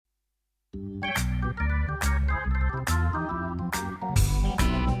Welcome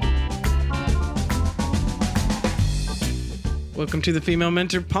to the Female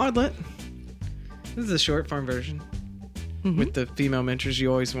Mentor Podlet. This is a short form version with the female mentors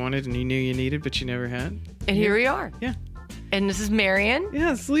you always wanted and you knew you needed, but you never had. And here we are. Yeah. And this is Marion.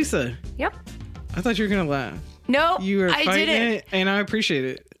 Yeah, it's Lisa. Yep. I thought you were going to laugh. No, You were I fighting didn't. it, and I appreciate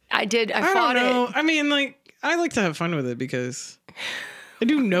it. I did. I don't fought know. it. I mean, like, I like to have fun with it because I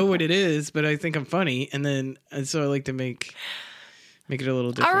do know what it is, but I think I'm funny, and so I like to make it a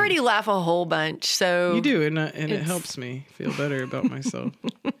little different. I already laugh a whole bunch, so... You do, and it helps me feel better about myself.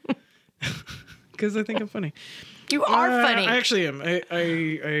 Because I think I'm funny. You are funny. I actually am.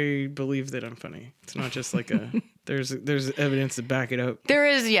 I believe that I'm funny. It's not just like there's evidence to back it up. There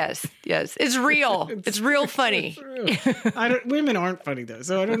is, yes. It's real. it's real funny. It's real. Women aren't funny though,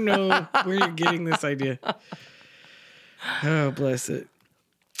 so I don't know where you're getting this idea. Oh, bless it.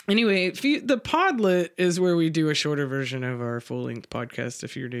 Anyway, the Podlet is where we do a shorter version of our full-length podcast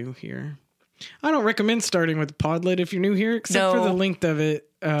if you're new here. I don't recommend starting with Podlet if you're new here, except for the length of it.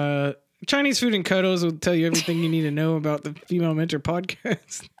 Chinese Food and Cuddles will tell you everything you need to know about the Female Mentor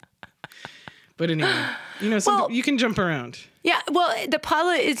podcast. But anyway, you can jump around. Yeah, well, the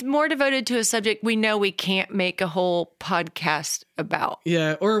Podlet is more devoted to a subject we know we can't make a whole podcast about.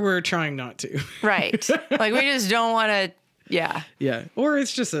 Yeah, or we're trying not to. Right. Like, we just don't want to... Yeah. Yeah. Or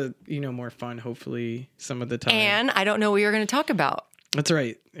it's just more fun, hopefully, some of the time. And I don't know what you're going to talk about. That's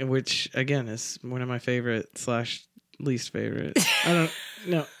right. Which, again, is one of my favorite / least favorite. I don't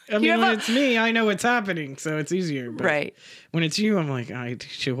know. I mean, when it's me, I know what's happening, so it's easier. But right. When it's you, I'm like, I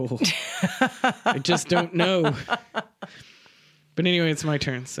just don't know. But anyway, it's my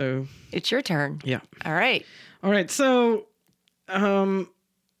turn. So it's your turn. Yeah. All right. So, several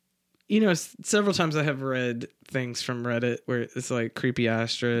times I have read things from Reddit where it's like creepy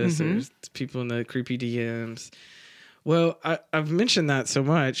asterisk, there's people in the creepy DMs. Well, I've mentioned that so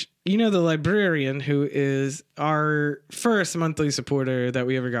much. The librarian who is our first monthly supporter that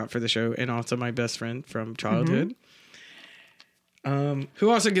we ever got for the show and also my best friend from childhood, who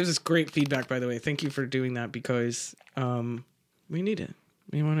also gives us great feedback, by the way. Thank you for doing that because we need it.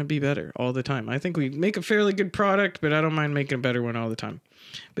 We want to be better all the time. I think we make a fairly good product, but I don't mind making a better one all the time.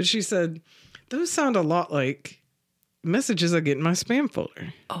 But she said, those sound a lot like messages I get in my spam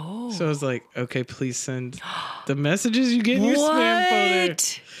folder. Oh. So I was like, okay, please send the messages you get in your spam folder.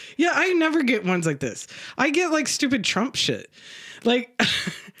 Yeah, I never get ones like this. I get like stupid Trump shit. Like,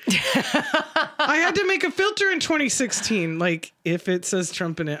 I had to make a filter in 2016. Like, if it says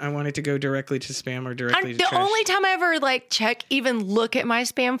Trump in it, I want it to go directly to spam or directly to trash. The only time I ever look at my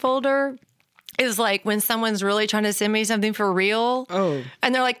spam folder is like when someone's really trying to send me something for real. Oh.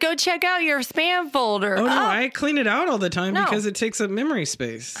 And they're like, go check out your spam folder. Oh, no, I clean it out all the time because it takes up memory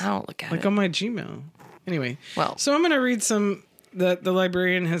space. I don't look at it. Like on my Gmail. Anyway. Well. So I'm going to read some that the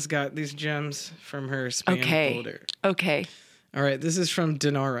librarian has got these gems from her spam folder. Okay. All right. This is from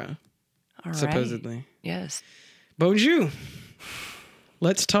Dinara. All right. Supposedly. Yes. Bonjour.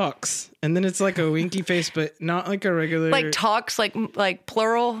 Let's talks. And then it's like a winky face, but not like a regular... Like talks, like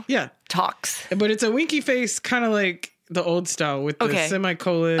plural? Yeah. Talks. But it's a winky face, kind of like the old style with the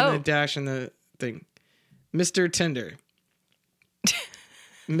semicolon, the dash, and the thing. Mr. Tinder.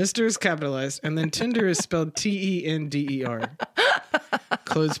 Mr. is capitalized, and then Tinder is spelled Tender.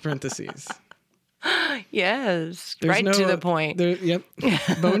 Close parentheses. Yes. There's right to the point. Yep.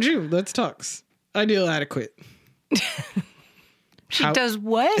 Bonjour. Let's talks. Ideal adequate. She does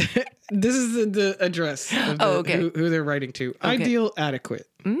what? This is the address of who they're writing to. Okay. Ideal adequate.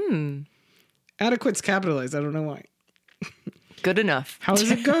 Adequate's capitalized. I don't know why. Good enough. How is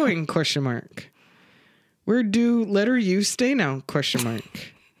it going? ? Where do letter U stay now? ?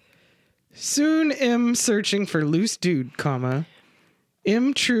 Soon am searching for loose dude,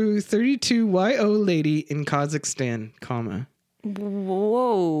 M true 32YO lady in Kazakhstan,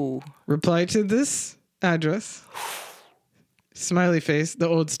 Whoa. Reply to this address. Smiley face, the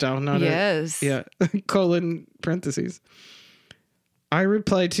old style, not colon parentheses. I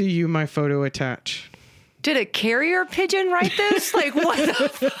reply to you, my photo attach. Did a carrier pigeon write this? Like, what the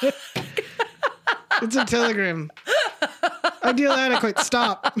fuck? It's a telegram. Ideal adequate,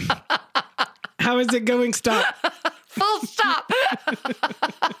 stop. How is it going? Stop. Full stop.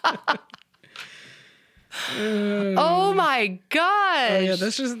 Oh my gosh. Oh yeah,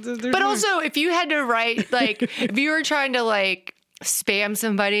 that's just... But also, if you had to write, like, if you were trying to, like, spam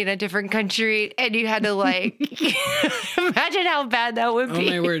somebody in a different country and you had to, like... imagine how bad that would be.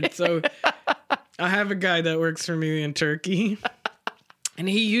 Oh my word. So, I have a guy that works for me in Turkey. And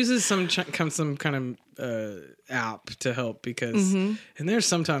he uses some kind of app to help because, and there's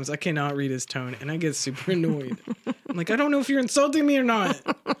sometimes I cannot read his tone and I get super annoyed. I'm like, I don't know if you're insulting me or not.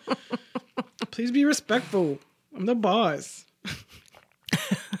 Please be respectful. I'm the boss.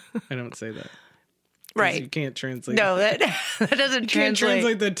 I don't say that. Right. You can't translate. No, that doesn't translate. Can't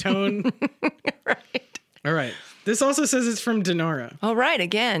translate the tone. Right. All right. This also says it's from Dinara. All right.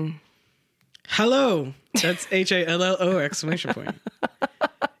 Again. Hello. That's HALLO exclamation point.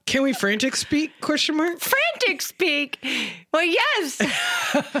 Can we frantic speak? Question mark. Frantic speak. Well, yes.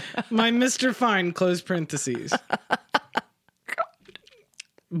 My Mr. Fine, close parentheses.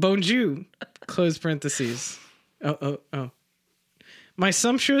 Bonjour, close parentheses. Oh. My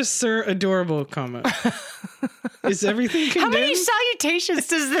sumptuous sir adorable, comma. Is everything condemned? How many salutations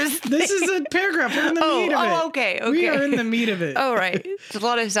does this This is a paragraph. We're in the meat of it. Oh, okay. We are in the meat of it. Oh, right. It's a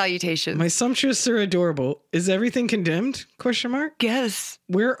lot of salutations. My sumptuous sir adorable. Is everything condemned? Question mark. Yes.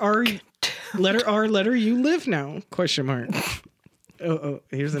 Where are you? Letter R, letter U live now? Question mark. Oh,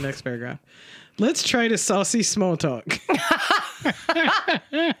 here's the next paragraph. Let's try to saucy small talk.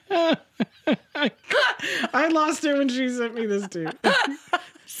 I lost it when she sent me this too.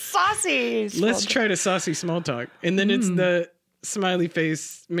 Saucy. Let's try to saucy small talk. And then it's the smiley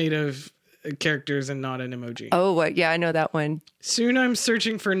face made of characters and not an emoji. Oh, what? Yeah, I know that one. Soon I'm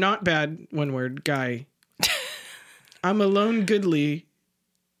searching for not bad, one word, guy. I'm a lone goodly.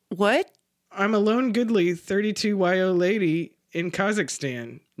 What? I'm a lone goodly 32YO lady in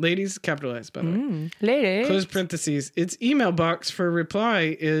Kazakhstan. Ladies, capitalized, by the way. Lady. Close parentheses. Its email box for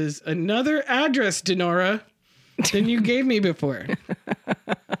reply is another address, Dinara, than you gave me before.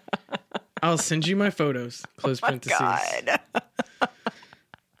 I'll send you my photos. Close parentheses. God.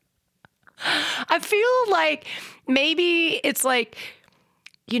 I feel like maybe it's like,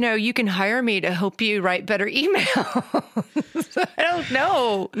 you can hire me to help you write better emails. I don't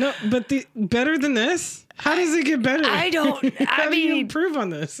know. No, but the better than this? How does it get better? How do you improve on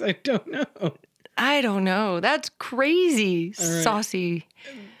this? I don't know. I don't know. That's crazy. Right. Saucy.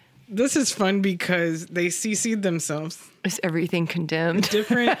 This is fun because they CC'd themselves. Is everything condemned?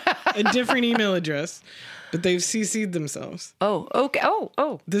 A different email address, but they've CC'd themselves. Oh, okay.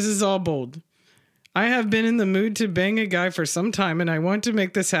 Oh. This is all bold. I have been in the mood to bang a guy for some time, and I want to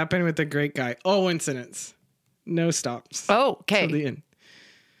make this happen with a great guy. All incidents. No stops. Oh, okay. Till the end.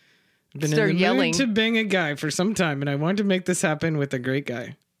 Been Start in the yelling. mood to bang a guy for some time, and I want to make this happen with a great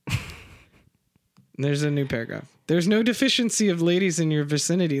guy. There's a new paragraph. There's no deficiency of ladies in your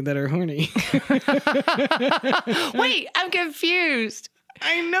vicinity that are horny. Wait, I'm confused.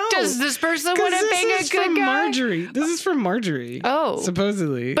 I know. Does this person want to bang a good guy? Marjorie. This is from Marjorie. Oh.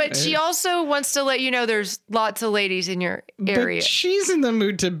 Supposedly. But she also wants to let you know there's lots of ladies in your area. But she's in the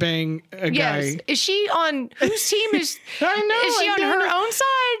mood to bang a guy. Is she on whose team is I know. Is she on her own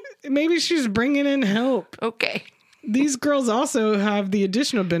side? Maybe she's bringing in help. Okay. These girls also have the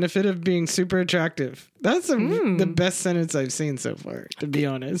additional benefit of being super attractive. That's the best sentence I've seen so far, to be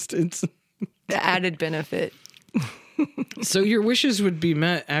honest. It's the added benefit. So your wishes would be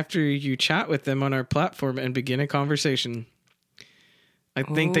met after you chat with them on our platform and begin a conversation. I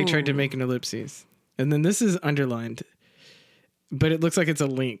think they tried to make an ellipses. And then this is underlined. But it looks like it's a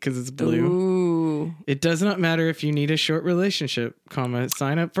link because it's blue. Ooh. It does not matter if you need a short relationship, comma,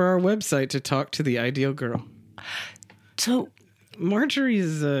 sign up for our website to talk to the ideal girl. So Marjorie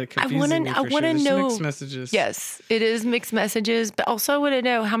is confusing me for sure. There's know mixed messages. Yes, it is mixed messages, but also I want to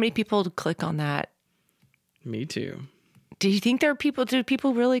know how many people click on that. Me too. Do you think do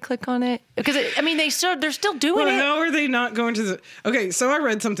people really click on it? Because they're still doing it. How are they not going to the? Okay, so I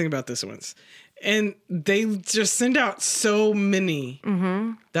read something about this once, and they just send out so many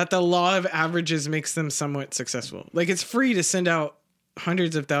that the law of averages makes them somewhat successful. Like it's free to send out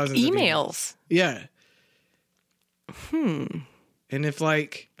hundreds of thousands of emails. Yeah. And if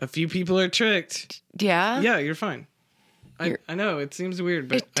like a few people are tricked, yeah, you're fine. I know it seems weird,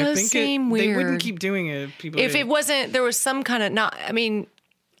 but it does seem weird. They wouldn't keep doing it if people. If it wasn't, there was some kind of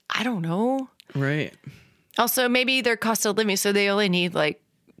I don't know. Right. Also, maybe their cost of living, so they only need like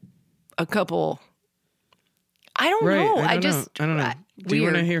a couple. I don't know. I don't know. Do you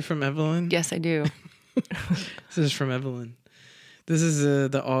want to hear from Evelyn? Yes, I do. This is from Evelyn. This is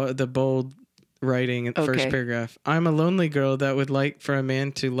the bold writing in the first paragraph. I'm a lonely girl that would like for a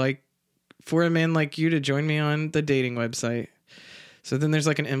man like you to join me on the dating website. So then there's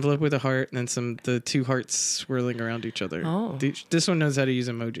like an envelope with a heart and then the two hearts swirling around each other. Oh. This one knows how to use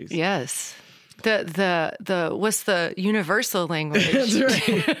emojis. Yes. The what's the universal language? That's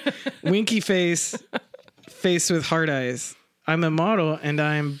right. Winky face with heart eyes. I'm a model and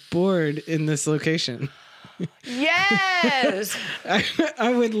I'm bored in this location. Yes.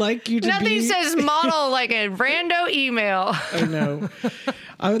 I would like you to Nothing says model like a rando email. I know.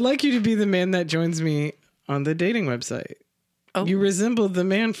 I would like you to be the man that joins me on the dating website. Oh. You resemble the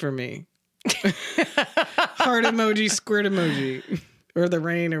man for me. Heart emoji, squirt emoji. Or the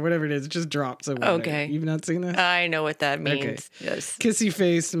rain or whatever it is. It just drops over Okay. there. You've not seen this? I know what that means. Okay. Yes. Kissy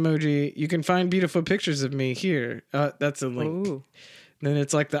face emoji. You can find beautiful pictures of me here. That's a link. Ooh. Then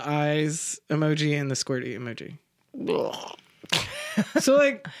it's like the eyes emoji and the squirty emoji. So,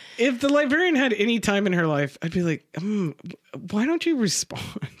 like, if the librarian had any time in her life, I'd be like, why don't you respond?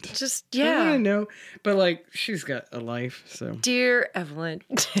 Just, yeah. I want to know. But, like, she's got a life, so. Dear Evelyn.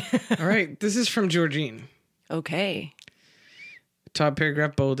 All right. This is from Georgine. Okay. Top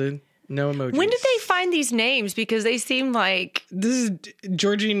paragraph bolded. No emojis. When did they find these names? Because they seem like... This is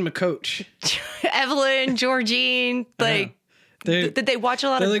Georgine McCoach. Evelyn, Georgine, like... Did they watch a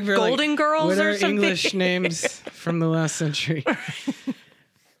lot of Golden Girls or something? What are English names from the last century?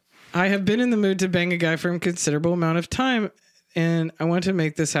 I have been in the mood to bang a guy for a considerable amount of time, and I want to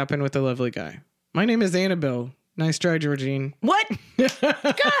make this happen with a lovely guy. My name is Annabelle. Nice try, Georgine. What?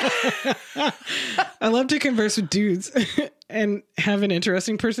 I love to converse with dudes and have an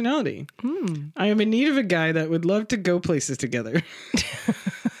interesting personality. I am in need of a guy that would love to go places together.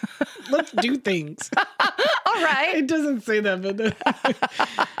 Let's do things. All right. It doesn't say that, but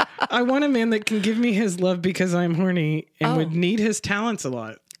I want a man that can give me his love because I'm horny and would need his talents a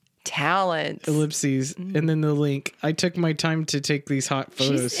lot. Talents. Ellipses. And then the link. I took my time to take these hot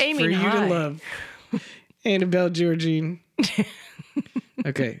photos for you to love. Annabelle, Georgine.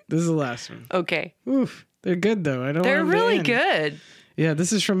 Okay, this is the last one. Okay. Oof. They're good, though. They're really good. Yeah,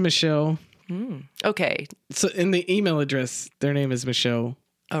 this is from Michelle. Okay. So in the email address, their name is Michelle.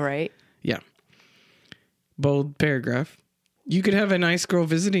 All right. Yeah. Bold paragraph. You could have a nice girl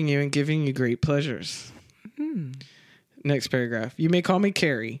visiting you and giving you great pleasures. Next paragraph. You may call me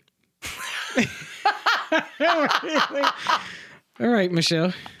Carrie. All right,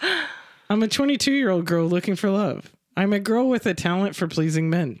 Michelle. I'm a 22-year-old girl looking for love. I'm a girl with a talent for pleasing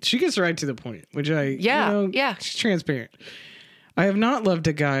men. She gets right to the point, which she's transparent. I have not loved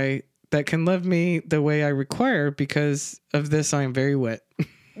a guy that can love me the way I require. Because of this, I am very wet.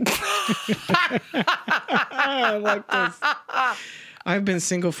 I like this. I've been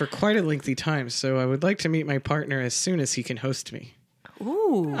single for quite a lengthy time, so I would like to meet my partner as soon as he can host me.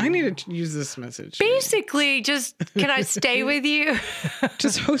 Ooh. I need to use this message. Basically, just, can I stay with you?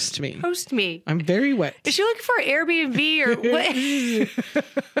 Just host me. Host me. I'm very wet. Is she looking for Airbnb or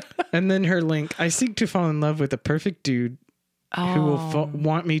what? And then her link. I seek to fall in love with a perfect dude who will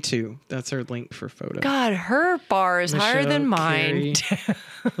want me to. That's her link for photo. God, her bar is higher than mine.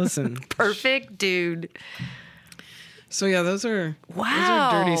 Listen. Perfect dude. So yeah, those are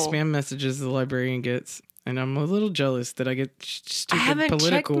dirty spam messages the librarian gets. And I'm a little jealous that I get stupid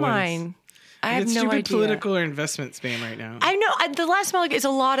political ones. Mine. I have no idea. Political or investment spam right now. I know. The last one is a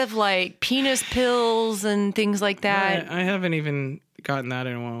lot of like penis pills and things like that. I haven't even gotten that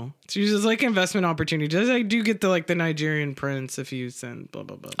in a while. It's usually like investment opportunities. I do get the Nigerian prince if you send blah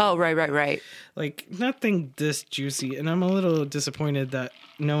blah blah. Oh right. Like nothing this juicy, and I'm a little disappointed that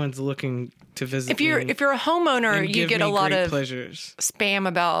no one's looking to visit. If you're a homeowner, you get a lot of pleasures. Spam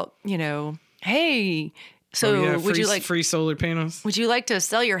about hey. So would you like free solar panels? Would you like to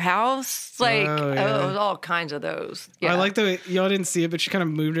sell your house? Like all kinds of those. Yeah. I like the way y'all didn't see it, but she kind of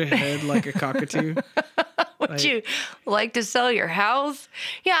moved her head like a cockatoo. Would you like to sell your house?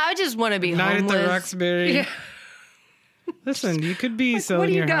 Yeah, I just want to be Night homeless. At the Roxbury. Yeah. Listen, you could be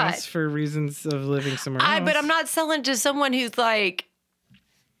selling your house for reasons of living somewhere else. But I'm not selling to someone who's like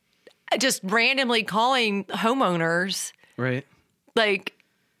just randomly calling homeowners. Right. Like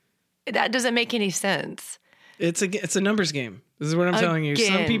that doesn't make any sense. It's a numbers game. This is what I'm telling you.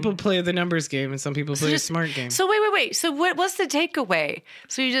 Some people play the numbers game and some people play a smart game. So wait. So what's the takeaway?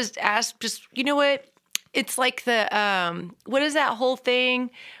 So you just ask, you know what? It's like the, what is that whole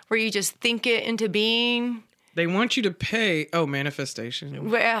thing where you just think it into being? They want you to pay. Oh, manifestation.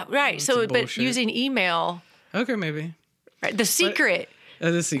 Well, right. So, but using email. Okay, maybe. Right. The secret.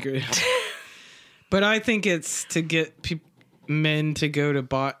 The secret. But I think it's to get men to go to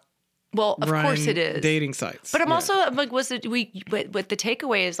Well, of course it is. Dating sites. But I'm also like, what the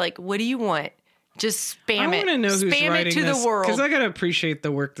takeaway is like, what do you want? Just spam it. I want to know who's spam writing it to this, the world. because I gotta appreciate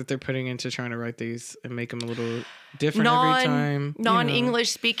the work that they're putting into trying to write these and make them a little different every time.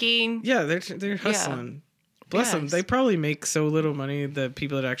 Non-English speaking. Yeah, they're hustling. Yeah. Bless them. They probably make so little money. The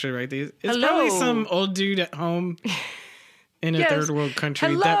people that actually write these. It's probably some old dude at home in a third world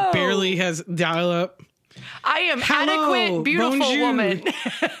country that barely has dial-up. I am adequate, beautiful bonjour. woman.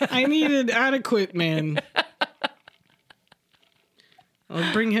 I need an adequate man.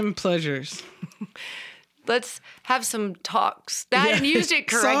 I'll bring him pleasures. Let's have some talks. I hadn't used it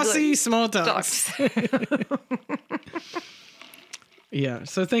correctly. Saucy small talks. Yeah.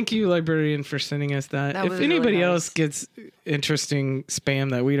 So thank you, librarian, for sending us that. If anybody really else gets interesting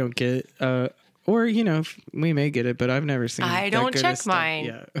spam that we don't get, or, we may get it, but I've never seen it. I don't check mine.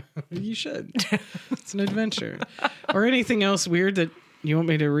 Yeah. You should. It's an adventure. Or anything else weird that you want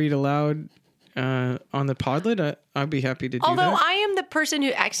me to read aloud on the Podlet, I'd be happy to do that. Although I am the person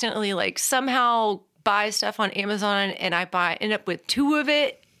who accidentally, somehow buys stuff on Amazon and I end up with 2 of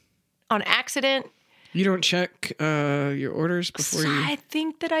it on accident. You don't check your orders before you... I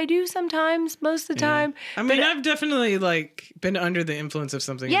think that I do sometimes, most of the time. I mean, I've definitely been under the influence of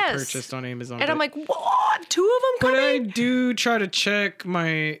something and purchased on Amazon. And I'm like, what? 2 of them coming? But I do try to check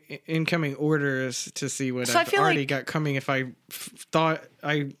my incoming orders to see what I've already got coming if I thought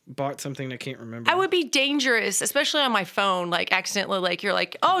I bought something I can't remember. I would be dangerous, especially on my phone, accidentally, you're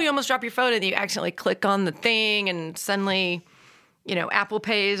like, oh, you almost dropped your phone and you accidentally click on the thing and suddenly... Apple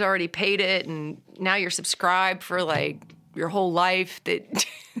Pay has already paid it, and now you're subscribed for your whole life.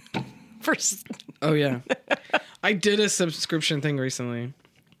 Oh yeah, I did a subscription thing recently,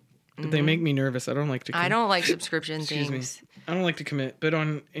 but they make me nervous. I don't like to. I don't like subscription things. Me. I don't like to commit, but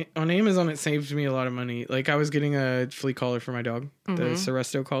on Amazon it saved me a lot of money. I was getting a flea collar for my dog, the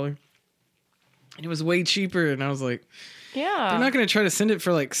Seresto collar, and it was way cheaper. And I was like, yeah, they're not going to try to send it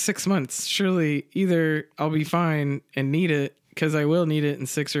for 6 months. Surely, either I'll be fine and need it. Because I will need it in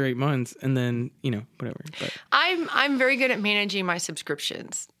 6 or 8 months, and then whatever. But I'm very good at managing my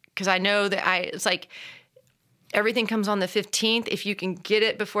subscriptions because I know that it's everything comes on the 15th. If you can get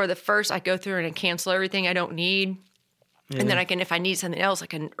it before the 1st, I go through and I cancel everything I don't need, and then if I need something else, I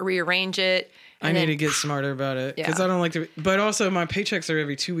can rearrange it. I need to get smarter about it because I don't like to. But also, my paychecks are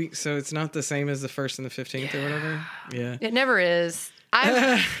every 2 weeks, so it's not the same as the 1st and the 15th or whatever. Yeah, it never is.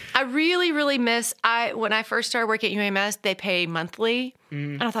 I really, really miss, when I first started working at UMS, they pay monthly.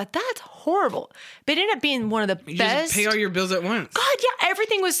 And I thought, that's horrible. But it ended up being one of the best. You just pay all your bills at once. God, yeah.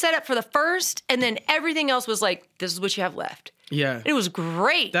 Everything was set up for the 1st, and then everything else was this is what you have left. Yeah. It was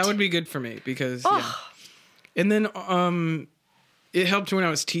great. That would be good for me because, And then it helped when I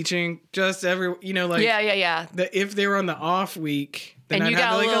was teaching. Just Yeah. If they were on the off week... Then I'd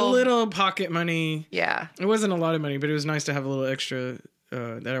have a little pocket money. Yeah. It wasn't a lot of money, but it was nice to have a little extra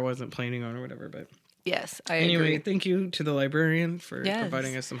that I wasn't planning on or whatever. But yes, I agree. Thank you to the librarian for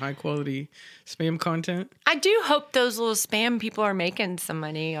providing us some high quality spam content. I do hope those little spam people are making some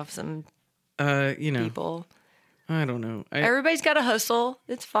money off some people. I don't know. Everybody's got to hustle.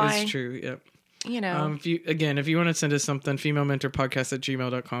 It's fine. It's true, yep. If you want to send us something,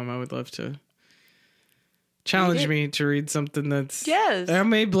 femalementorpodcast@gmail.com, I would love to. Challenge me to read something that's... Yes. I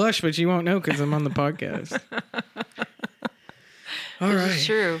may blush, but you won't know because I'm on the podcast. All right. It's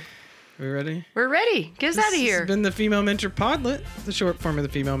true. We ready? We're ready. Get us out of here. This has been the Female Mentor Podlet, the short form of the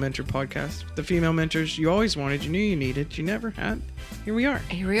Female Mentor Podcast. The female mentors you always wanted, you knew you needed, you never had. Here we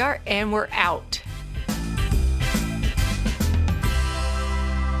are. And we're out.